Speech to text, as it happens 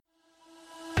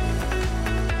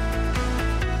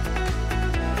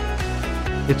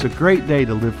It's a great day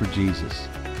to live for Jesus.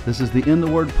 This is the In the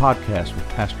Word podcast with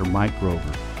Pastor Mike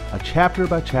Grover, a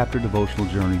chapter-by-chapter devotional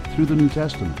journey through the New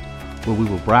Testament, where we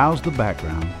will browse the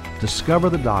background, discover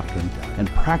the doctrine, and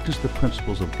practice the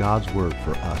principles of God's Word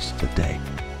for us today.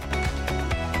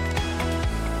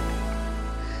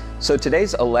 So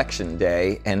today's election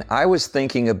day, and I was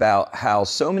thinking about how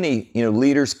so many,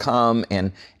 leaders come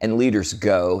and leaders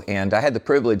go. And I had the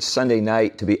privilege Sunday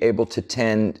night to be able to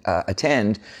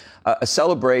attend a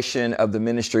celebration of the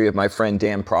ministry of my friend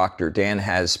Dan Proctor. Dan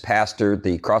has pastored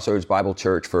the Crossroads Bible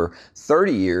Church for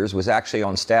 30 years, was actually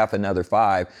on staff another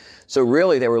 5. So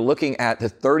really, they were looking at the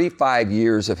 35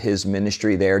 years of his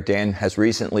ministry there. Dan has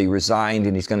recently resigned,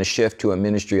 and he's going to shift to a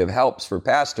ministry of helps for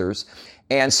pastors.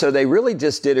 And so they really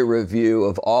just did a review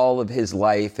of all of his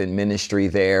life and ministry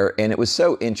there. And it was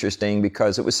so interesting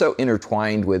because it was so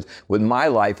intertwined with my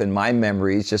life and my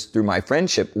memories just through my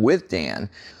friendship with Dan.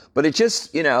 But it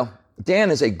just,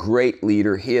 Dan is a great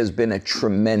leader. He has been a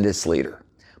tremendous leader.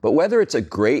 But whether it's a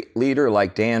great leader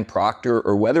like Dan Proctor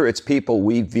or whether it's people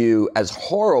we view as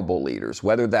horrible leaders,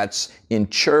 whether that's in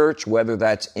church, whether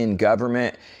that's in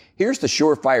government, here's the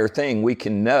surefire thing we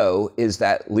can know is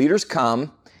that leaders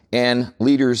come and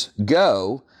leaders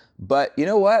go. But you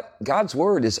know what? God's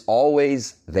Word is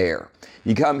always there.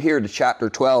 You come here to chapter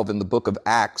 12 in the book of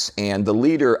Acts, and the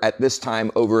leader at this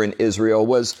time over in Israel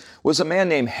was a man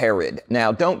named Herod.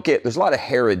 Now, there's a lot of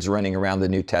Herods running around the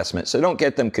New Testament, so don't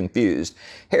get them confused.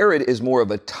 Herod is more of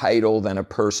a title than a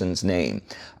person's name.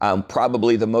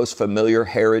 Probably the most familiar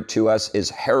Herod to us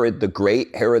is Herod the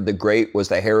Great. Herod the Great was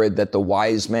the Herod that the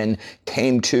wise men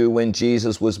came to when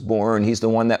Jesus was born. He's the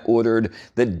one that ordered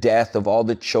the death of all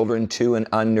the children 2 and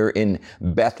under in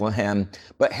Bethlehem.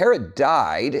 But Herod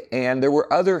died, and there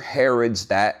were other Herods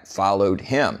that followed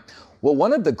him. Well,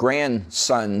 one of the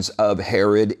grandsons of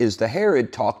Herod is the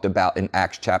Herod talked about in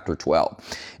Acts chapter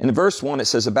 12. In verse 1, it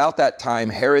says, "About that time,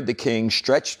 Herod the king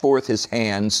stretched forth his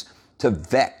hands to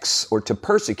vex or to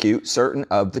persecute certain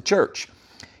of the church.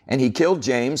 And he killed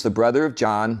James, the brother of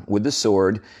John, with the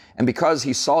sword. And because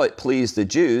he saw it pleased the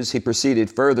Jews, he proceeded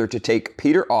further to take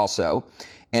Peter also.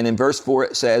 And in verse 4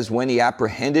 it says, when he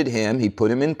apprehended him, he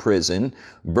put him in prison.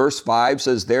 Verse 5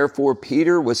 says, therefore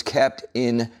Peter was kept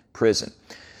in prison."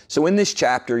 So in this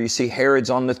chapter, you see Herod's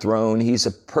on the throne. He's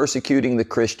persecuting the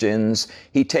Christians.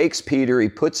 He takes Peter, he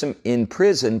puts him in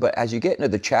prison. But as you get into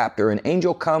the chapter, an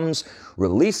angel comes,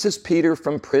 releases Peter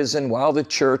from prison while the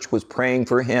church was praying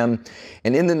for him.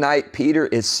 And in the night, Peter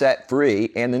is set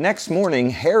free. And the next morning,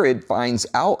 Herod finds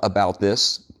out about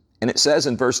this. And it says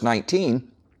in verse 19,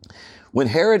 when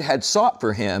Herod had sought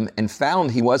for him and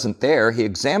found he wasn't there, he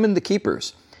examined the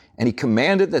keepers, and he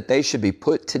commanded that they should be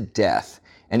put to death.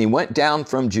 And he went down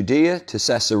from Judea to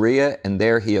Caesarea, and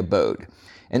there he abode.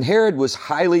 And Herod was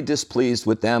highly displeased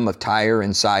with them of Tyre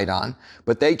and Sidon,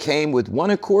 but they came with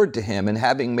one accord to him, and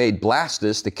having made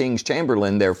Blastus, the king's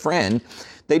chamberlain, their friend,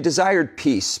 they desired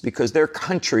peace, because their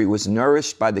country was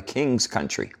nourished by the king's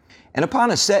country. And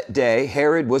upon a set day,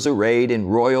 Herod was arrayed in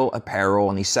royal apparel,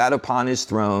 and he sat upon his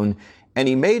throne, and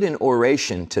he made an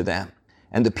oration to them.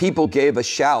 And the people gave a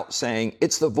shout, saying,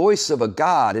 "It's the voice of a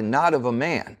God and not of a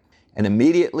man." And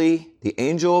immediately the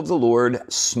angel of the Lord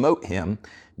smote him,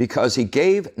 because he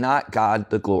gave not God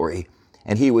the glory.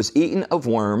 And he was eaten of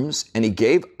worms, and he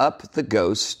gave up the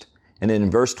ghost. And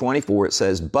in verse 24 it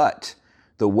says, but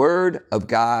the word of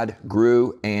God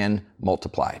grew and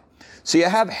multiplied. So you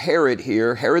have Herod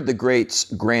here, Herod the Great's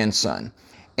grandson.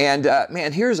 And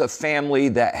here's a family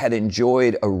that had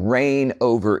enjoyed a reign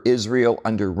over Israel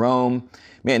under Rome.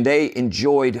 Man, they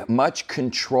enjoyed much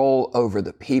control over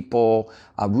the people,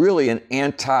 really an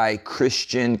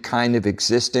anti-Christian kind of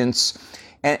existence.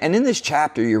 And in this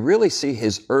chapter, you really see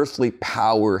his earthly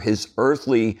power, his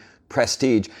earthly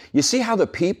prestige. You see how the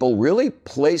people really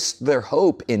placed their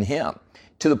hope in him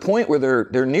to the point where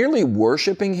they're nearly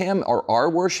worshiping him or are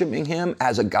worshiping him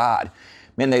as a god.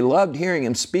 Man, they loved hearing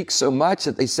him speak so much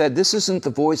that they said, this isn't the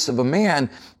voice of a man,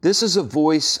 this is a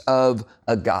voice of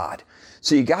a God.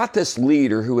 So you got this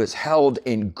leader who is held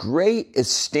in great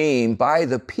esteem by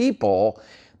the people,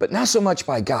 but not so much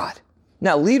by God.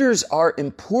 Now, leaders are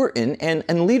important,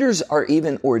 and leaders are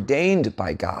even ordained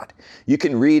by God. You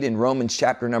can read in Romans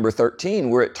chapter number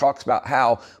 13, where it talks about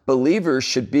how believers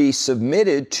should be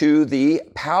submitted to the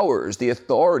powers, the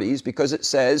authorities, because it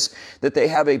says that they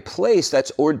have a place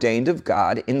that's ordained of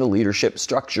God in the leadership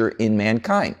structure in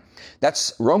mankind.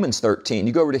 That's Romans 13.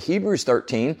 You go over to Hebrews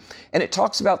 13, and it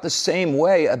talks about the same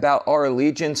way about our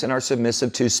allegiance and our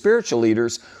submissive to spiritual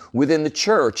leaders within the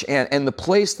church and the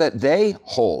place that they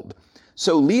hold.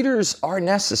 So leaders are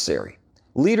necessary.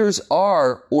 Leaders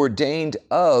are ordained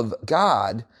of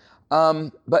God,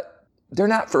 But they're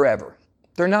not forever.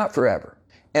 They're not forever.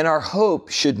 And our hope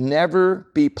should never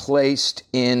be placed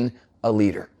in a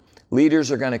leader.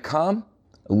 Leaders are going to come.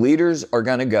 Leaders are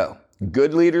going to go.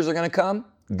 Good leaders are going to come.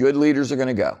 Good leaders are going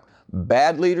to go.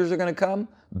 Bad leaders are going to come.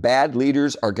 Bad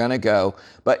leaders are going to go.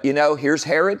 But here's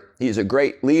Herod. He's a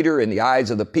great leader in the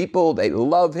eyes of the people. They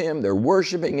love him. They're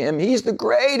worshiping him. He's the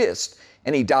greatest.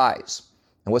 And he dies.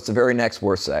 And what's the very next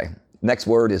word say? Next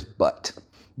word is but.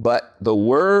 But the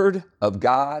word of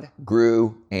God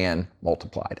grew and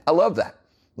multiplied. I love that.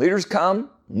 Leaders come,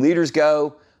 leaders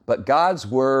go, but God's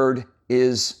word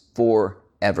is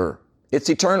forever. It's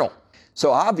eternal.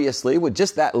 So obviously, with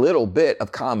just that little bit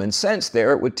of common sense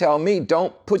there, it would tell me,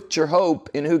 don't put your hope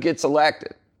in who gets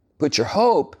elected. Put your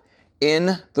hope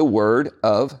in the word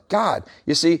of God.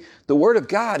 You see, the word of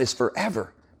God is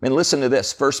forever. And listen to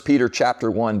this, 1 Peter chapter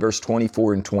 1, verse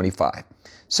 24 and 25. It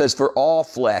says, for all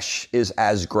flesh is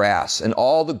as grass, and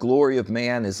all the glory of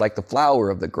man is like the flower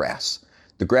of the grass.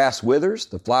 The grass withers,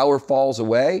 the flower falls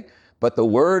away, but the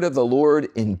word of the Lord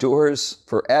endures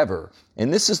forever.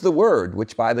 And this is the word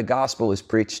which by the gospel is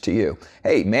preached to you.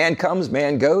 Hey, man comes,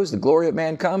 man goes. The glory of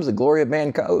man comes, the glory of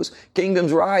man goes.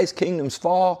 Kingdoms rise, kingdoms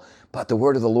fall, but the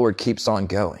word of the Lord keeps on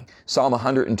going. Psalm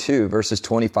 102, verses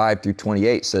 25 through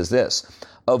 28 says this,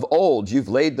 of old you've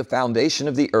laid the foundation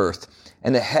of the earth,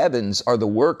 and the heavens are the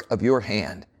work of your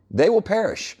hand. They will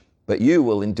perish, but you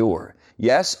will endure.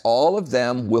 Yes, all of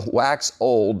them will wax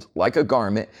old like a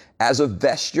garment. As a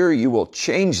vesture, you will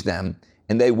change them,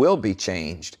 and they will be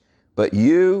changed. But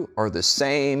you are the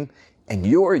same, and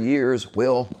your years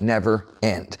will never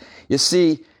end. You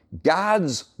see,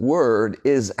 God's word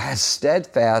is as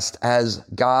steadfast as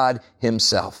God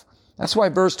himself. That's why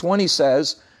verse 20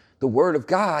 says, the word of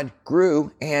God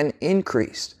grew and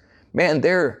increased. Man,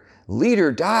 their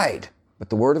leader died, but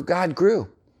the word of God grew.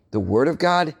 The word of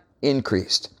God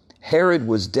increased. Herod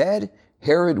was dead.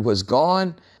 Herod was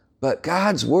gone, but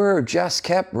God's word just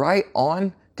kept right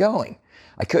on going.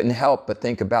 I couldn't help but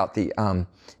think about the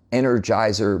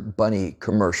Energizer Bunny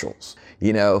commercials.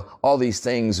 All these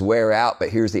things wear out, but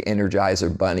here's the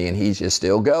Energizer Bunny, and he's just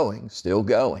still going, still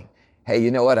going. Hey,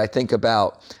 you know what? I think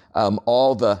about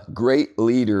all the great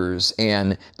leaders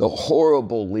and the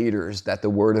horrible leaders that the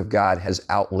Word of God has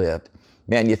outlived.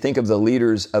 Man, you think of the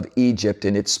leaders of Egypt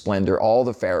in its splendor, all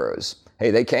the pharaohs. Hey,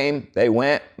 they came, they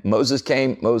went. Moses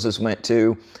came, Moses went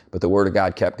too, but the Word of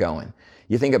God kept going.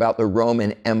 You think about the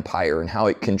Roman Empire and how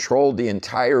it controlled the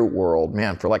entire world,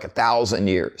 man, for like 1,000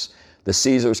 years. The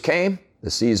Caesars came, the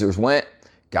Caesars went,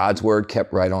 God's Word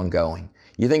kept right on going.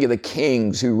 You think of the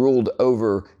kings who ruled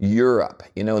over Europe,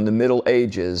 in the Middle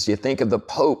Ages. You think of the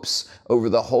popes over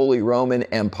the Holy Roman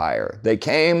Empire. They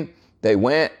came, they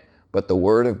went, but the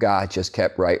word of God just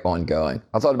kept right on going.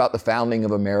 I thought about the founding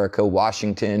of America,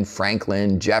 Washington,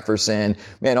 Franklin, Jefferson,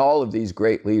 man, all of these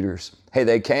great leaders. Hey,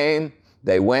 they came,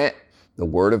 they went, the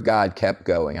word of God kept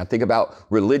going. I think about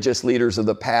religious leaders of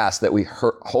the past that we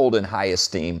hold in high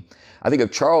esteem. I think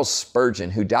of Charles Spurgeon,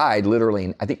 who died literally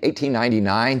in,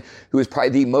 1899, who is probably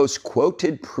the most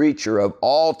quoted preacher of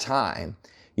all time.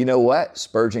 You know what?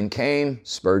 Spurgeon came,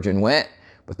 Spurgeon went,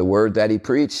 but the word that he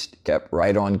preached kept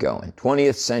right on going.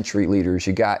 20th century leaders,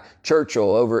 you got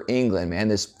Churchill over England, man,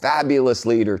 this fabulous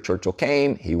leader. Churchill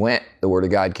came, he went, the word of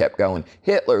God kept going.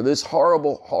 Hitler, this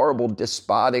horrible, horrible,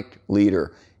 despotic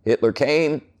leader. Hitler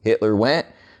came, Hitler went,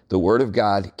 the word of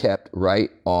God kept right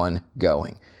on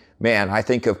going. Man, I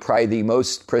think of probably the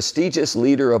most prestigious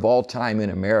leader of all time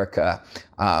in America,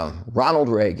 Ronald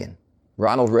Reagan.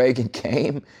 Ronald Reagan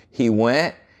came, he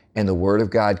went, and the word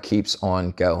of God keeps on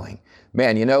going.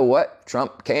 Man, you know what?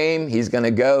 Trump came, he's going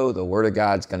to go, the word of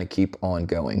God's going to keep on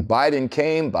going. Biden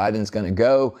came, Biden's going to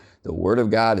go, the word of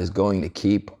God is going to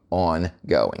keep on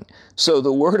going. So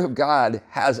the word of God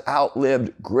has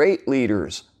outlived great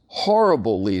leaders,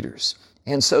 horrible leaders.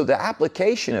 And so the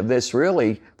application of this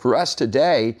really for us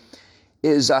today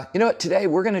is, today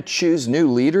we're going to choose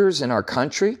new leaders in our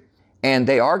country, and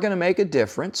they are going to make a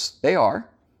difference. They are.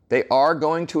 They are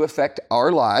going to affect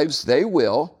our lives. They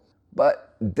will.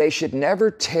 But they should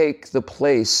never take the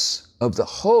place of the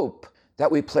hope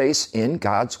that we place in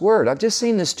God's Word. I've just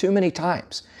seen this too many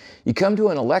times. You come to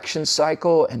an election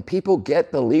cycle and people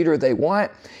get the leader they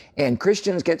want, and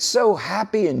Christians get so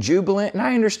happy and jubilant. And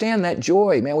I understand that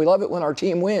joy. Man, we love it when our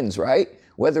team wins, right?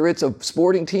 Whether it's a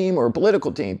sporting team or a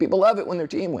political team, people love it when their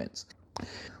team wins.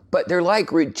 But they're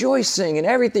like rejoicing and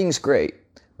everything's great.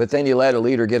 But then you let a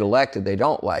leader get elected they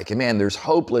don't like. And man, there's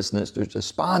hopelessness, there's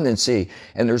despondency,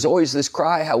 and there's always this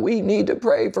cry how we need to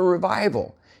pray for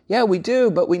revival. Yeah, we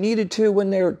do, but we needed to when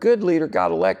their good leader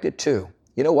got elected too.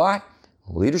 You know why?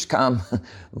 Leaders come,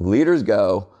 leaders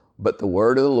go, but the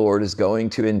word of the Lord is going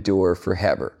to endure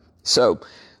forever. So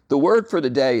the word for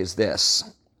today is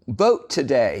this: vote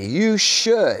today. You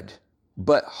should,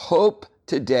 but hope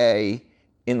today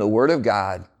in the word of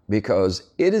God, because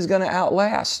it is going to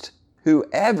outlast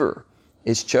whoever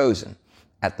is chosen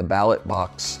at the ballot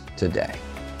box today.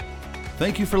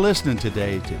 Thank you for listening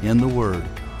today to In the Word.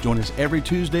 Join us every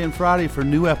Tuesday and Friday for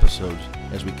new episodes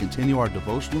as we continue our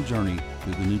devotional journey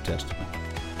through the New Testament.